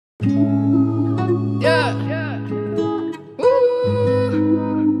Yeah.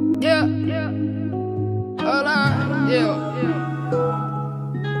 Ooh. Yeah. Hold on. Yeah.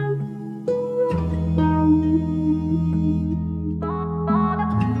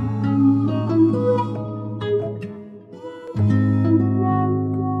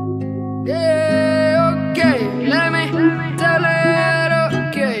 Yeah, okay, let me tell it,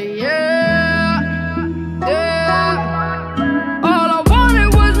 okay, yeah. All I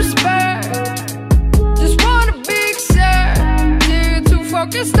wanted was respect, just wanna be accepted. Too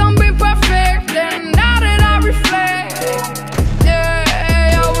focused on being perfect, and now that I reflect,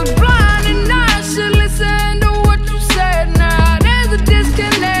 yeah, I was blind and I should listen to what you said. Now there's a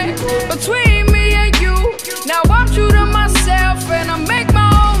disconnect between me and you. Now I'm true to myself and I make my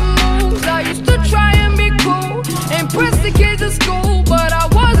I used to try and be cool, impress the kids at school, but I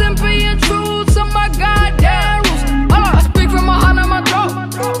wasn't being true to my goddamn rules. I speak from my heart and my throat,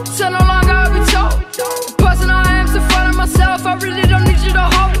 so no longer I'll be told. The person I am to find myself, I really don't need you to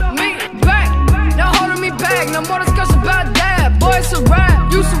hold me back. Not holding me back, no more discussion about that. Boy, it's a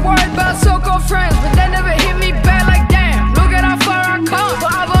rap. Used to worry about so-called friends, but they never hit me back like damn. Look at how far I come,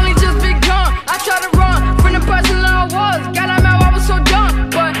 but I've only just begun. I try to run from the person that I was. God, I know I was so dumb,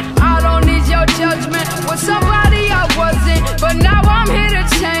 but your judgment was somebody I wasn't, but now I'm here to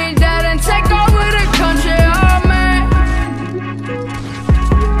change that and take over the country. Oh man,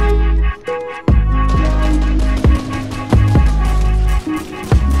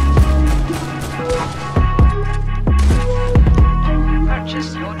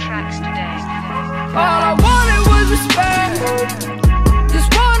 purchase your tracks today. all I wanted was respect, just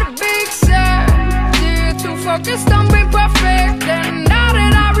wanna be accepted. Too focused on being perfect, and now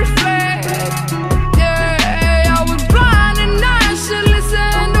that I reflect,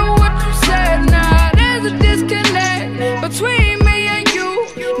 between me and you.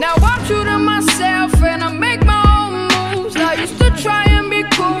 Now I'm true to myself and I make my own moves. I used to try and be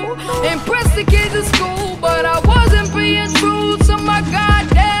cool, impress the kids at school, but I wasn't being true to my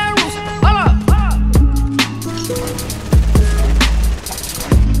goddamn rules. Hold up.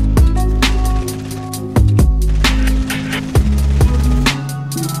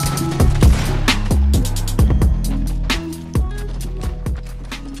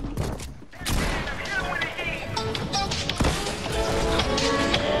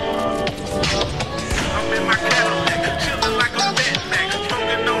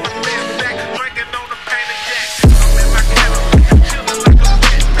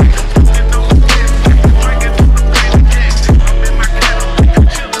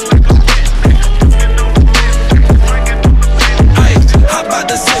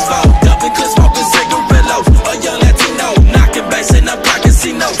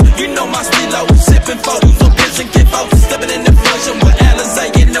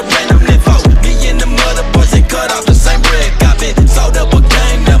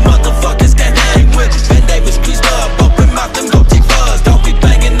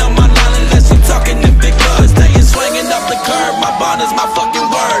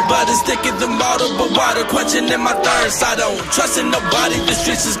 In my third side, I don't trust in nobody. The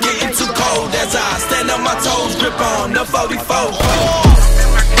streets is getting too cold as I stand on my toes, grip on the 44.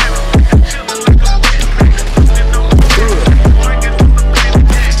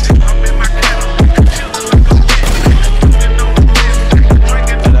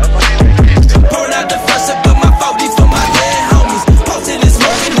 Pouring out the first sip of my 40 for my dead homies. Posted and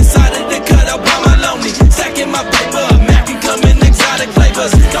smoking inside of the cut up by my lonely. Stacking my paper, Mackin' coming exotic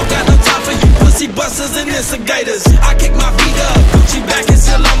flavors. Don't got no time for you pussy busters and instigators. I kick my feet up, Gucci back and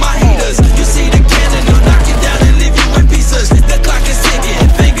seal on my heaters. You see the cannon, they'll knock you down and leave you in pieces. The clock is ticking,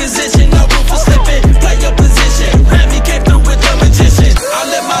 fingers itching, no room for slipping. Play your position, Remy came through with the magician. I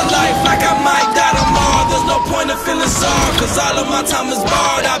live my life like I might die tomorrow. There's no point in feeling sorry, cause all of my time is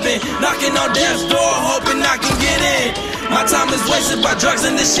barred. I've been knocking on death's door, hoping I can get in. My time is wasted by drugs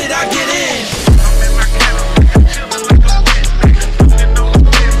and the shit I get in.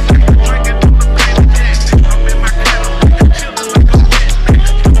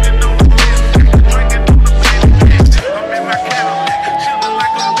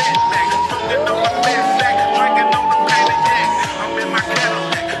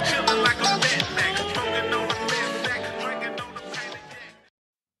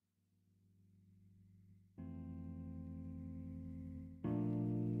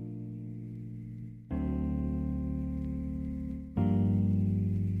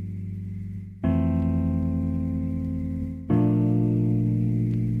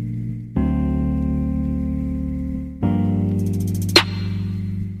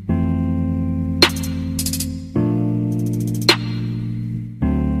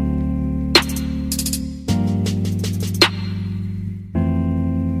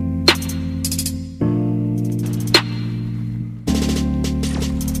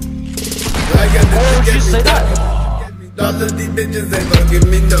 like that. All of these bitches ain't gon' give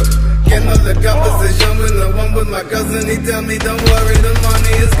me no. Came up the conversation with the one with my cousin. He tell me don't worry, the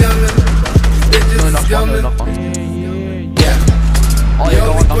money is coming. Bitches is coming. Yeah. The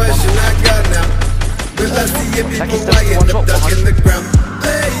only question I got now, will I see if people lying up duck in the ground?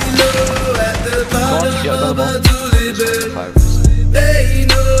 They know at the bottom of a tulip. They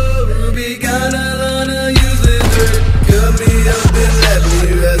know Ruby got a lot of useless dirt. Cut me up and let me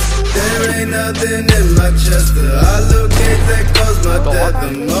rest. There ain't nothing in my chest. The hollow gates that cause my death.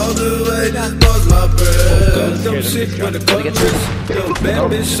 I'm all the way, just pause my breath. Don't shit with the culprits. Yo, bad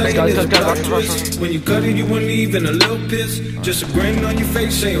bitch saying it's a plot twist. When you cut it, you won't leave in a little piss. Just a grin on your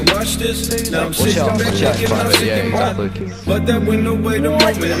face saying watch this. Now I'm sitting back thinking I'm sitting back. But that went away the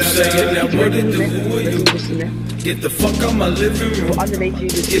moment I'm saying that what it do, who are you? Get the fuck out my living room.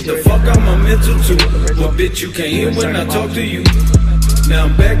 Get the fuck out my mental too. Well bitch you can't hear when I talk to you. Now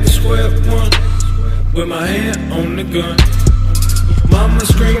I'm back to square one, with my hand on the gun. Mama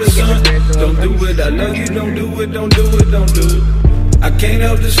screaming, son, don't do it, I love you, don't do it, don't do it, don't do it. I can't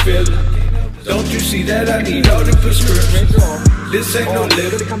help this feeling. Don't you see that I need all the prescriptions? This ain't no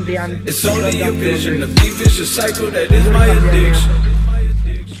living, it's only a vision. The vicious cycle that is my addiction.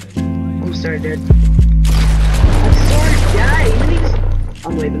 I'm sorry, dude. I'm sorry, guys.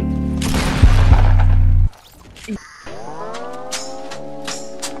 I'm leaving.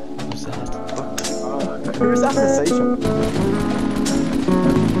 Who's that conversation?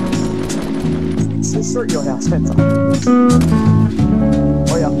 Sister at your house, Spencer.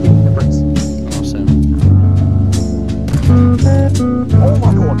 Oh yeah, the bricks. Oh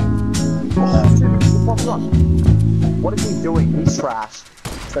my god. Oh, dude, what the fuck's on? What is he doing? He's trash.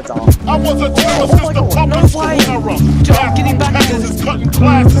 Spencer. I was a terror since the public school era. Getting back passes, cutting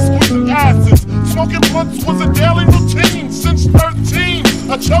classes, squeezing asses. Smoking blunts was a daily routine since 13.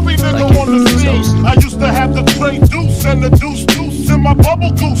 A chubby nigga on the scene. I used to have the tray deuce and the deuce in my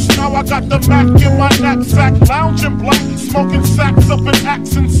bubble goose. Now I got the Mac in my knapsack, lounging black, smoking sacks up in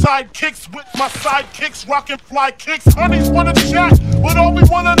axe and sidekicks with my sidekicks, rocking fly kicks. Honeys wanna chat, but all we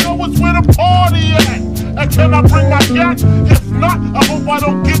wanna know is where the party at. And can I bring my gat? If not, I hope I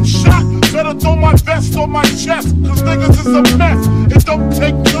don't get shot. Better throw my vest on my chest, cause niggas is a mess. It don't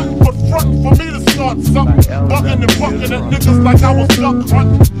take nothing but frontin' for me to start something. Bugging and bucking at niggas like I was duck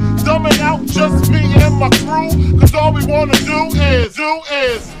hunting. Dumbing out just me and my crew, cause all we wanna do is oh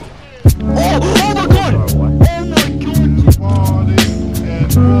my god! Oh my god!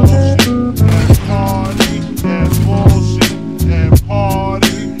 Party and bullshit and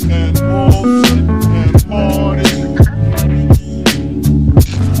party and bullshit and party and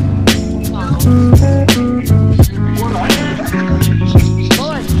bullshit and party.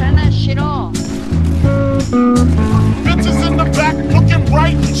 Boys, turn that shit off. Bitches in the back looking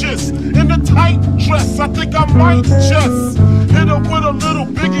righteous in the tight dress. I think I might just hit her with a little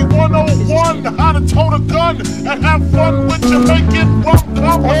Biggie 101. How to tote a gun and have fun with Jamaican rum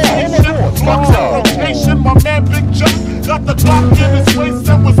conversation. Blocks in rotation. My man Big John got the Glock in his waist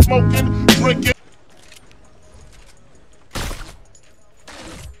and was smoking, drinking.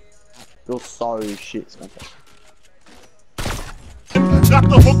 You're so shit, Spencer. Got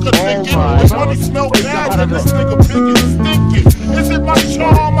the hooker thinking, this money smell bad and this nigga big and stinking. Is it my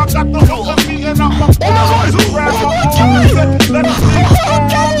charm? I got the hooker eating out my palms. Grab my arms and let it be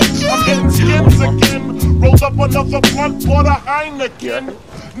calm. I'm getting skins again. Rolled up another blunt, bought a Heineken.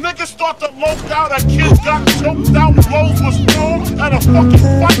 Niggas start to loke out, a kid got choked out, blows was thrown, and a fucking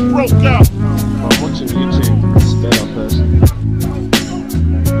fight broke out. I'm watching YouTube, it's better person.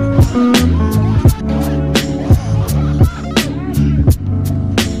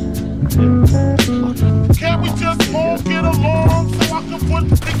 Can't we just all get along so I can put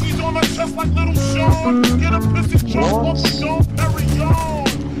stickies on my chest like little Sean? Get a pissy drunk off the Dom Perignon,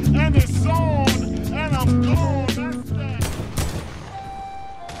 and it's on, and I'm gone. That's that.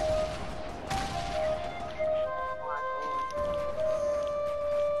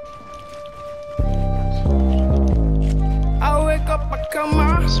 I wake up, I come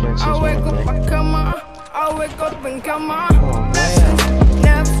on. I wake up, I come on. I wake up and come on. Blessings,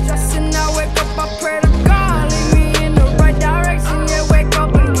 never stressing. I wake up, I pray to God, lead me in the right direction. Yeah, wake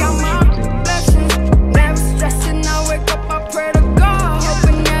up and come on. Blessings, never stressing. I wake up, I pray to God,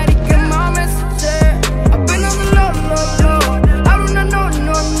 hoping that He get my message. Yeah. I've been on the low. I do not know.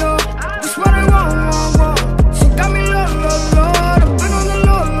 Just what I want. So got me low. I've been on the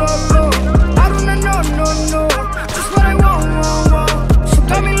low. I do not know. Just what I want. So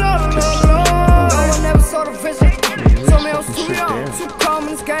got me low. Told me I was too young, too calm in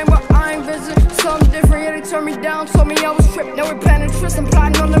this game, but I ain't visit. Something different, yeah, they turned me down. Told me I was tripped, now we planning stressing,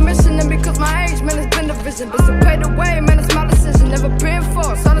 plotting on the mission. And because my age, man, it's been division. But to pay the way, man, it's my decision. Never been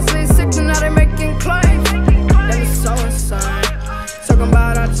forced, honestly, it's sick to now they making claims. That is so insane. Talking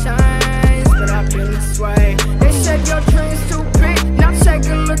about our change, but I've been this way. They said your dreams too big. Now take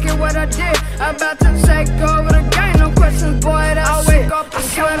a look at what I did. About to take over the game, no questions, boy. I wake up and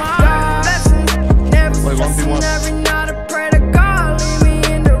swear to God. Blessings, never stressing every night. I pray to God, lead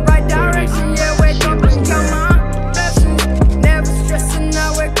me in the right direction. Yeah, wake up and count my blessings. Never stressing,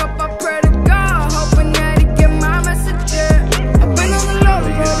 I wake up, I pray to God, hoping that he get my message. Yeah, I've been on the low.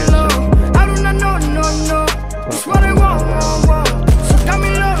 I do not know, no. It's what I want. So got me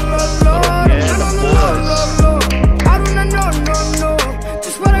low. I've been on the low. I do not know.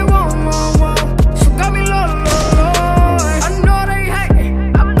 Just what I want. So got me low. I know they hate.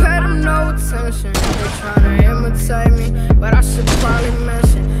 I pay them no attention. They tryna imitate me, but I should probably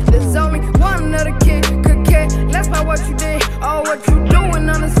mention there's only one other kid could care less about what you did or what you doing.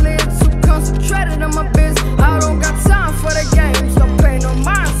 Honestly, it's too concentrated on my biz. I don't got time for the games. Don't pay no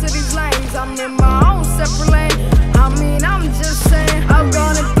mind to these lanes. I'm in my own separate lane. I mean, I'm just saying, I've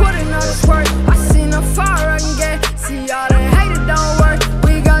gone and put in all this work. I seen how far I can get. See all the hate, it don't work.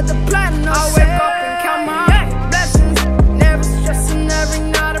 We got the plan, I wake up and count my blessings. Never stressing every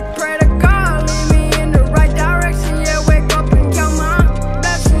night. I pray to God, lead me in the right direction. Yeah, wake up and count my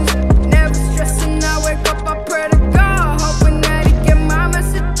blessings. Never stressing, I wake up, I pray to God, hoping that he get my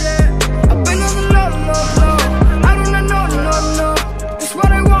message. Yeah, I've been on the low. I do not know. It's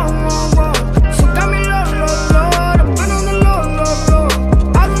what I want. So got me low. I've been on the low.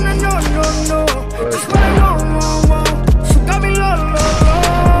 I do not know. It's what I want. So got me low.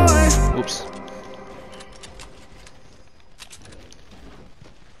 Oops.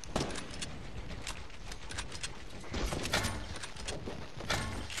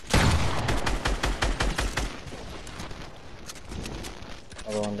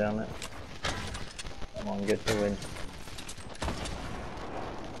 Another one down there. Come on, get the win.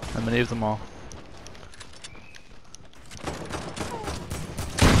 How many of them are?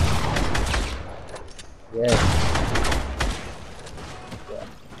 Yeah.